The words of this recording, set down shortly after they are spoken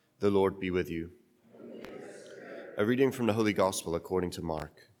The Lord be with you. A reading from the Holy Gospel according to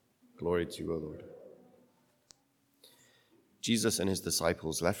Mark. Glory to you, O Lord. Jesus and his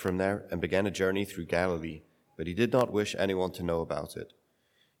disciples left from there and began a journey through Galilee, but he did not wish anyone to know about it.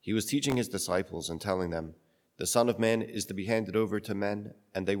 He was teaching his disciples and telling them, "The Son of Man is to be handed over to men,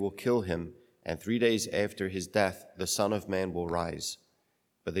 and they will kill him, and 3 days after his death the Son of Man will rise."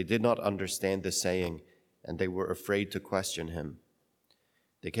 But they did not understand the saying, and they were afraid to question him.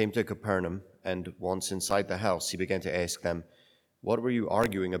 They came to Capernaum, and once inside the house, he began to ask them, "What were you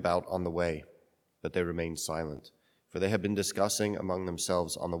arguing about on the way?" But they remained silent, for they had been discussing among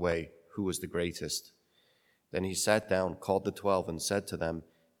themselves on the way who was the greatest. Then he sat down, called the 12, and said to them,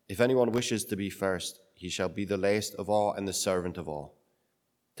 "If anyone wishes to be first, he shall be the last of all and the servant of all."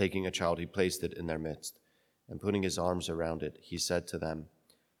 Taking a child, he placed it in their midst, and putting his arms around it, he said to them,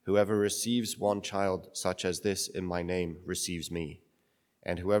 "Whoever receives one child such as this in my name receives me.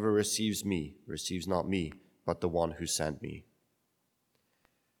 And whoever receives me receives not me, but the one who sent me."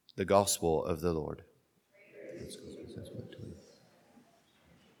 The Gospel of the Lord.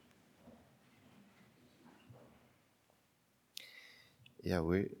 Yeah,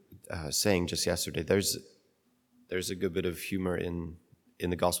 we saying just yesterday, there's a good bit of humor in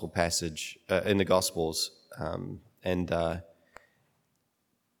the Gospel passage, in the Gospels, and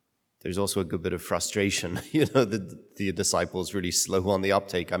there's also a good bit of frustration. The disciples really slow on the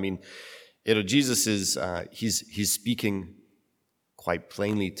uptake. I mean, Jesus is he's speaking quite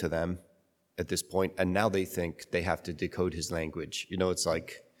plainly to them at this point, and now they think they have to decode his language. It's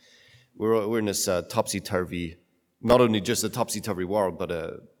like we're in this topsy-turvy, not only just a topsy-turvy world, but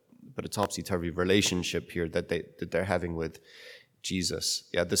a topsy-turvy relationship here that they're having with Jesus.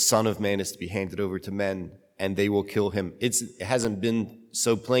 Yeah, the Son of Man is to be handed over to men, and they will kill him. It hasn't been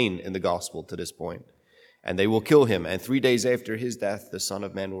so plain in the gospel to this point. And they will kill him, and 3 days after his death, the Son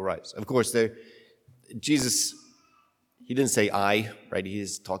of Man will rise. Of course, Jesus, he didn't say I, right? He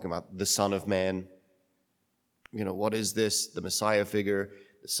is talking about the Son of Man. What is this? The Messiah figure,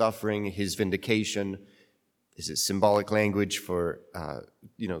 the suffering, his vindication. Is it symbolic language for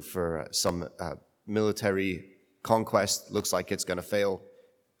some military conquest? Looks like it's going to fail.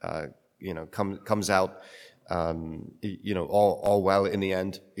 Comes out. All well in the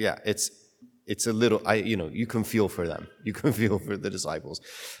end. Yeah, it's a little, you can feel for them. You can feel for the disciples.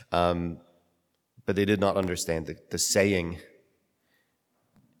 But they did not understand the saying.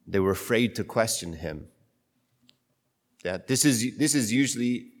 They were afraid to question him. Yeah, this is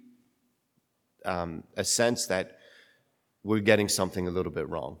usually a sense that we're getting something a little bit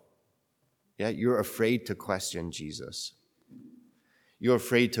wrong. Yeah, you're afraid to question Jesus. You're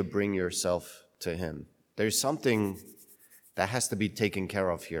afraid to bring yourself to him. There's something that has to be taken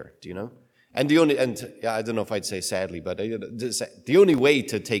care of here, do you know? And I don't know if I'd say sadly, but the only way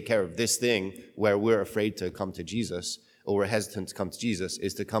to take care of this thing where we're afraid to come to Jesus or we're hesitant to come to Jesus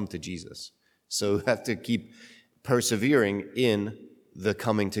is to come to Jesus. So we have to keep persevering in the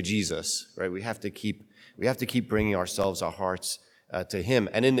coming to Jesus, right? We have to keep bringing ourselves, our hearts to him,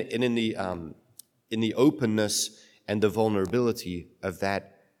 and in the openness and the vulnerability of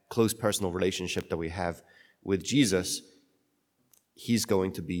that close personal relationship that we have with Jesus, he's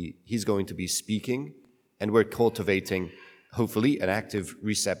going to be speaking, and we're cultivating, hopefully, an active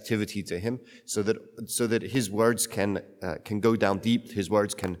receptivity to him, so that his words can go down deep. His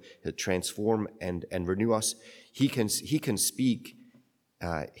words can transform and renew us. He can speak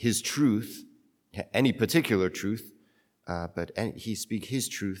his truth, any particular truth, but he speak his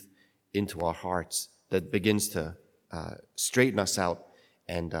truth into our hearts that begins to straighten us out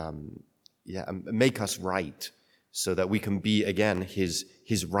and make us right, so that we can be again his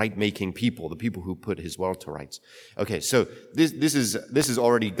right-making people, the people who put his world to rights. Okay, so this is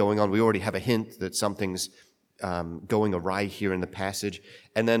already going on. We already have a hint that something's going awry here in the passage,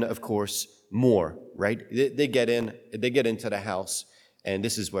 and then of course more. Right? They get into the house, and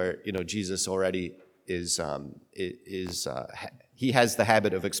this is where Jesus already is. He has the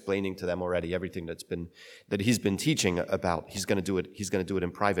habit of explaining to them already everything that he's been teaching about. He's going to do it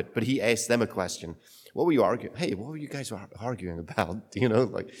in private. But he asked them a question. What were you arguing? Hey, what were you guys arguing about?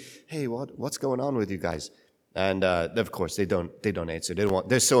 Hey, what's going on with you guys? And of course they don't answer.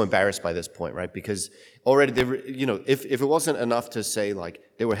 They're so embarrassed by this point, right? Because already they were, if it wasn't enough to say like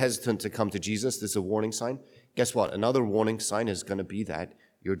they were hesitant to come to Jesus, this is a warning sign. Guess what? Another warning sign is going to be that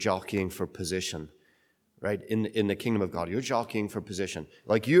you're jockeying for position. Right, in the kingdom of God, you're jockeying for position.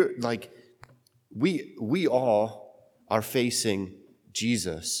 We all are facing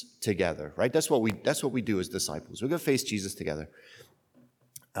Jesus together, right? That's what we do as disciples. We're going to face Jesus together.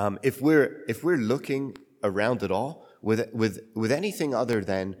 If we're looking around at all with anything other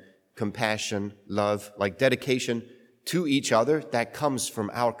than compassion, love, like dedication to each other that comes from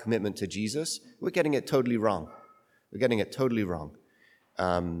our commitment to Jesus, we're getting it totally wrong. We're getting it totally wrong.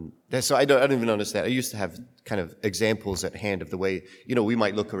 So I don't even understand. I used to have kind of examples at hand of the way, we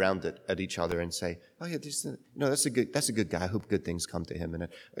might look around at each other and say, oh yeah, that's a good guy. I hope good things come to him. And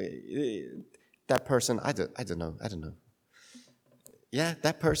that person, I don't know. Yeah,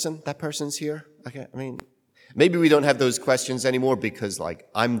 that person's here. Okay, I mean, maybe we don't have those questions anymore because, like,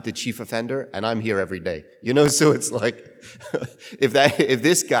 I'm the chief offender and I'm here every day. So it's like, if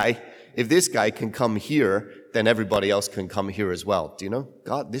this guy can come here, then everybody else can come here as well. Do you know?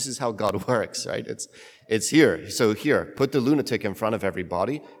 God, this is how God works, right? It's here. So here, put the lunatic in front of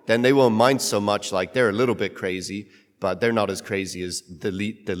everybody, then they won't mind so much, like they're a little bit crazy, but they're not as crazy as the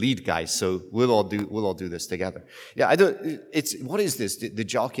lead guy. So we'll all do this together. Yeah, what is this? The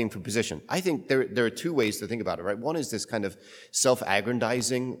jockeying for position. I think there are two ways to think about it, right? One is this kind of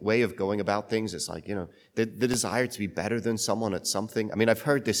self-aggrandizing way of going about things. It's like, the desire to be better than someone at something. I mean, I've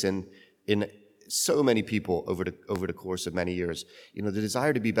heard this in so many people over the course of many years. The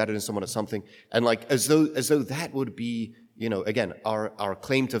desire to be better than someone at something, and like as though that would be, again, our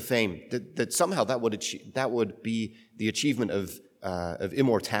claim to fame. That somehow that would be the achievement of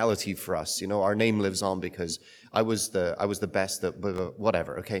immortality for us. Our name lives on because I was the best at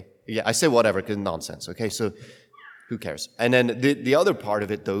whatever. Okay, yeah, I say whatever because nonsense. Okay, so who cares? And then the other part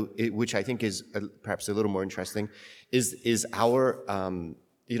of it, though, which I think is perhaps a little more interesting, is our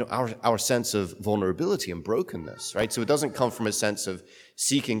our sense of vulnerability and brokenness, right? So it doesn't come from a sense of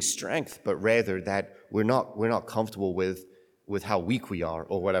seeking strength, but rather that we're not comfortable with how weak we are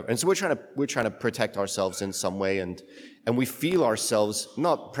or whatever. And so we're trying to protect ourselves in some way, and we feel ourselves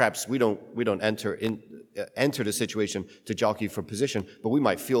not, perhaps we don't enter the situation to jockey for position, but we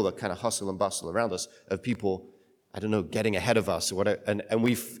might feel the kind of hustle and bustle around us of people, I don't know, getting ahead of us or whatever,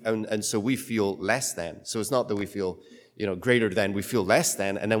 and so we feel less than. So it's not that we feel greater than, we feel less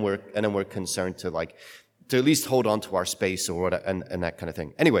than, and then we're concerned to at least hold on to our space or what, and that kind of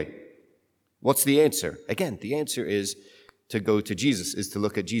thing. Anyway, what's the answer? Again, the answer is to go to Jesus, is to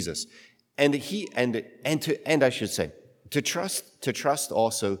look at Jesus, and I should say to trust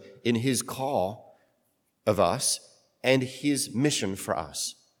also in His call of us and His mission for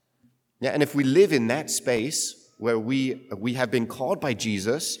us. Yeah, and if we live in that space where we have been called by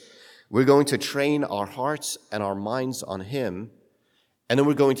Jesus, we're going to train our hearts and our minds on Him, and then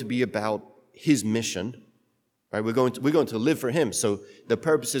we're going to be about His mission, right? We're going to live for Him. So the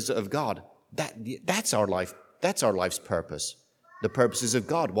purposes of God, that's our life. That's our life's purpose. The purposes of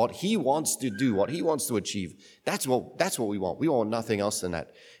God, what He wants to do, what He wants to achieve. That's what we want. We want nothing else than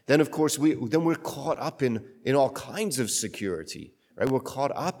that. Then, of course, we're caught up in all kinds of security, right? We're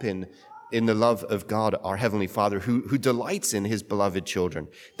caught up in the love of God, our Heavenly Father, who delights in His beloved children.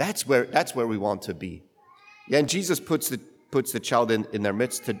 That's where we want to be. Yeah, and Jesus puts the child in their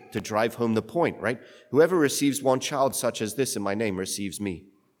midst to drive home the point, right? Whoever receives one child such as this in my name receives me.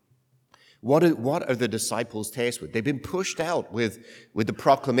 What are the disciples tasked with? They've been pushed out with the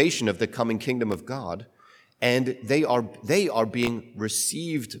proclamation of the coming kingdom of God, and they are being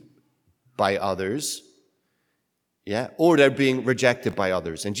received by others. Yeah, or they're being rejected by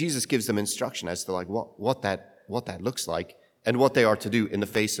others. And Jesus gives them instruction as to what that looks like and what they are to do in the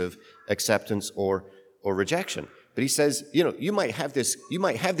face of acceptance or rejection. But He says, you might have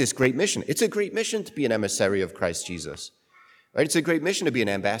this great mission. It's a great mission to be an emissary of Christ Jesus. Right? It's a great mission to be an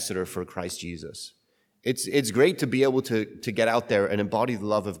ambassador for Christ Jesus. It's great to be able to get out there and embody the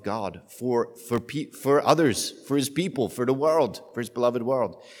love of God for others, for His people, for the world, for His beloved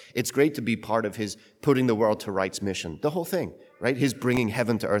world. It's great to be part of His putting the world to rights mission, the whole thing, right? His bringing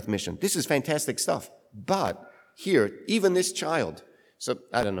heaven to earth mission. This is fantastic stuff. But here, even this child, so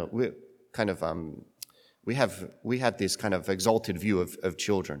I don't know, we have this kind of exalted view of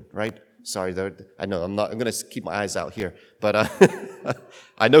children, right? Sorry, I know I'm going to keep my eyes out here, but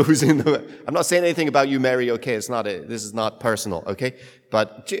I know who's in the. I'm not saying anything about you, Mary. Okay, this is not personal. Okay,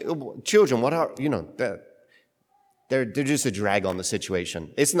 but children, what are they're just a drag on the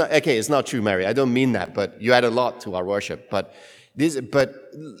situation. It's not okay. It's not true, Mary. I don't mean that, but you add a lot to our worship. But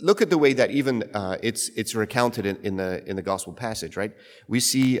look at the way that even it's recounted in the gospel passage, right? We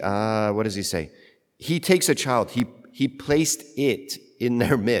see what does He say? He takes a child. He placed it in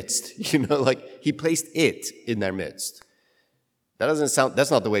their midst, He placed it in their midst. That's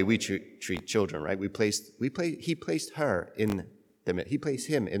not the way we treat children, right? He placed her in the midst. He placed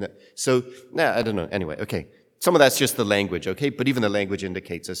him in it. So, I don't know. Anyway, okay. Some of that's just the language, okay? But even the language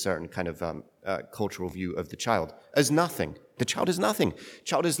indicates a certain kind of cultural view of the child as nothing. The child is nothing.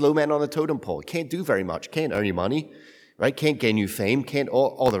 Child is low man on the totem pole. Can't do very much. Can't earn you money. right? Can't gain you fame, can't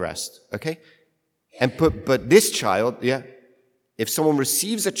all the rest, okay? But this child, yeah, if someone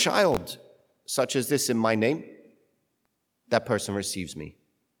receives a child such as this in my name, that person receives me.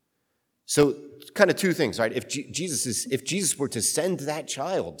 So kind of two things, right? If Jesus were to send that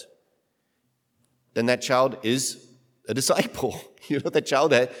child, then that child is a disciple. That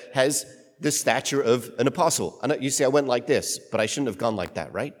child has the stature of an apostle. I know you say I went like this, but I shouldn't have gone like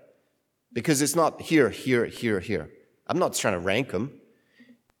that, right? Because it's not here, here, here, here. I'm not trying to rank them.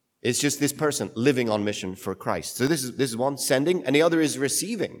 It's just this person living on mission for Christ. So this is one, sending, and the other is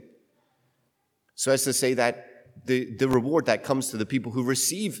receiving. So as to say that the reward that comes to the people who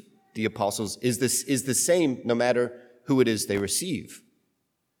receive the apostles is the same no matter who it is they receive.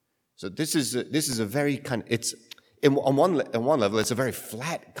 So this is a very kind of, it's on one level it's a very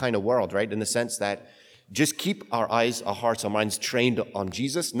flat kind of world, right? In the sense that just keep our eyes, our hearts, our minds trained on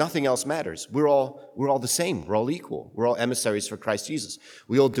Jesus. Nothing else matters. We're all the same. We're all equal. We're all emissaries for Christ Jesus.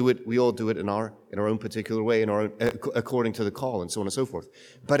 We all do it in our own particular way, according to the call, and so on and so forth.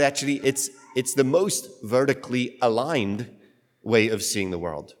 But actually, it's the most vertically aligned way of seeing the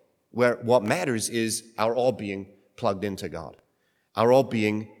world, where what matters is our all being plugged into God, our all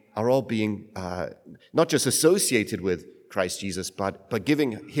being not just associated with Christ Jesus, but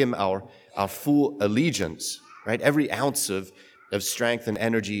giving him our full allegiance, right? Every ounce of strength and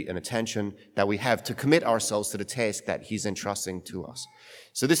energy and attention that we have to commit ourselves to the task that he's entrusting to us.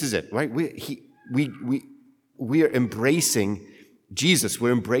 So this is it, right? We are embracing Jesus.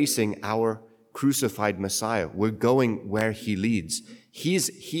 We're embracing our crucified Messiah. We're going where he leads. He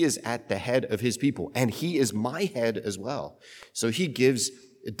is at the head of his people, and he is my head as well. So he gives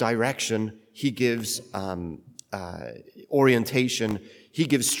direction. He gives orientation. He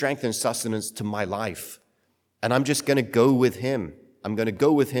gives strength and sustenance to my life. And I'm just going to go with him. I'm going to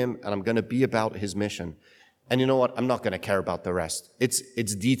go with him, and I'm going to be about his mission. And you know what? I'm not going to care about the rest.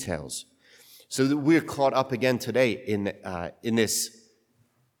 It's details. So that we're caught up again today in the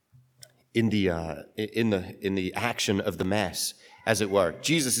action of the Mass, as it were.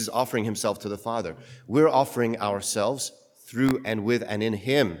 Jesus is offering himself to the Father. We're offering ourselves through and with and in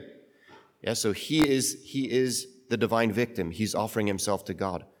him. Yeah, so he is the divine victim. He's offering himself to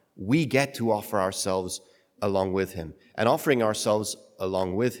God. We get to offer ourselves along with him. And offering ourselves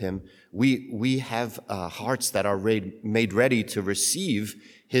along with him, we have hearts that are made ready to receive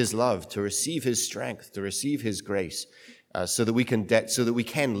his love, to receive his strength, to receive his grace, so that we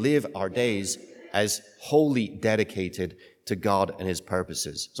can live our days as wholly dedicated to God and his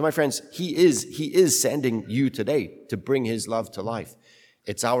purposes. So my friends, he is sending you today to bring his love to life.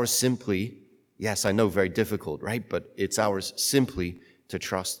 It's ours simply, yes, I know, very difficult, right? But it's ours simply to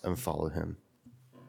trust and follow him.